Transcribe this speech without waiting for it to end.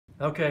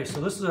Okay, so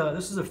this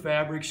is a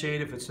fabric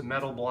shade. If it's a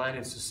metal blind,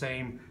 it's the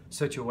same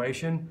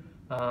situation.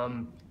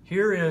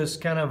 Here is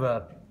kind of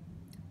a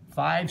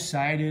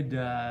 5-sided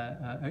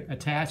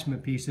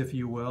attachment piece, if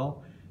you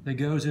will, that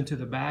goes into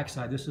the back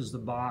side. This is the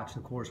box,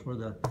 of course, where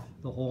the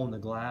hole in the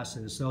glass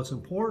is. So it's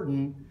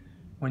important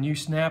when you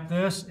snap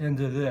this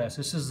into this.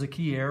 This is the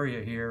key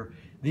area here.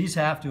 These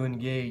have to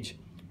engage.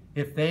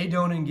 If they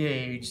don't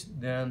engage,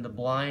 then the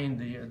blind,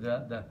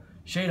 the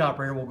shade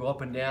operator will go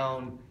up and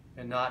down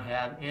and not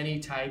have any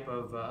type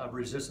of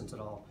resistance at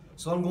all.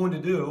 So what I'm going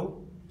to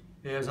do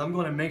is I'm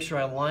going to make sure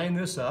I line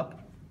this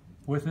up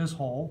with this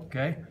hole,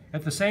 okay?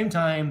 At the same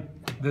time,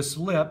 this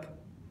lip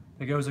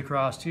that goes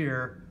across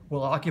here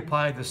will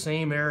occupy the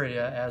same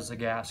area as the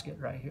gasket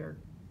right here,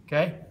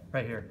 okay?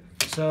 Right here.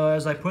 So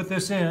as I put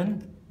this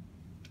in,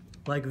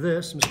 like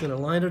this, I'm just gonna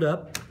line it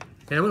up,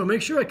 and I'm gonna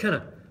make sure I kind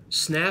of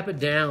snap it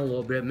down a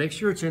little bit, make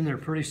sure it's in there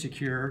pretty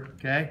secure,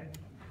 okay?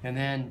 And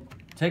then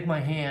take my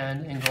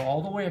hand and go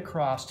all the way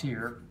across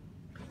here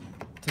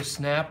to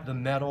snap the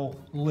metal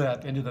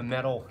lip into the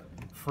metal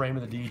frame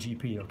of the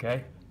DGP,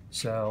 okay?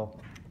 So,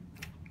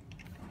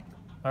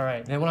 all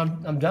right, then when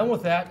I'm done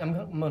with that,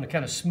 I'm gonna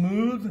kind of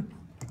smooth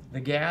the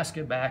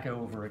gasket back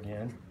over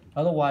again.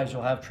 Otherwise,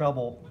 you'll have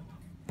trouble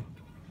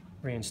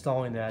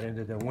reinstalling that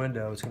into the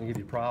window. It's gonna give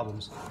you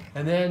problems.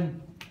 And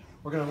then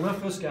we're gonna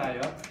lift this guy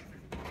up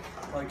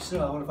like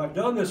so. And if I've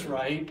done this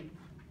right,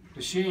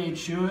 the shade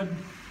should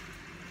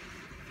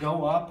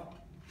go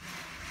up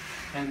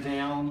and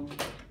down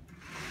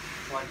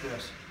like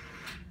this.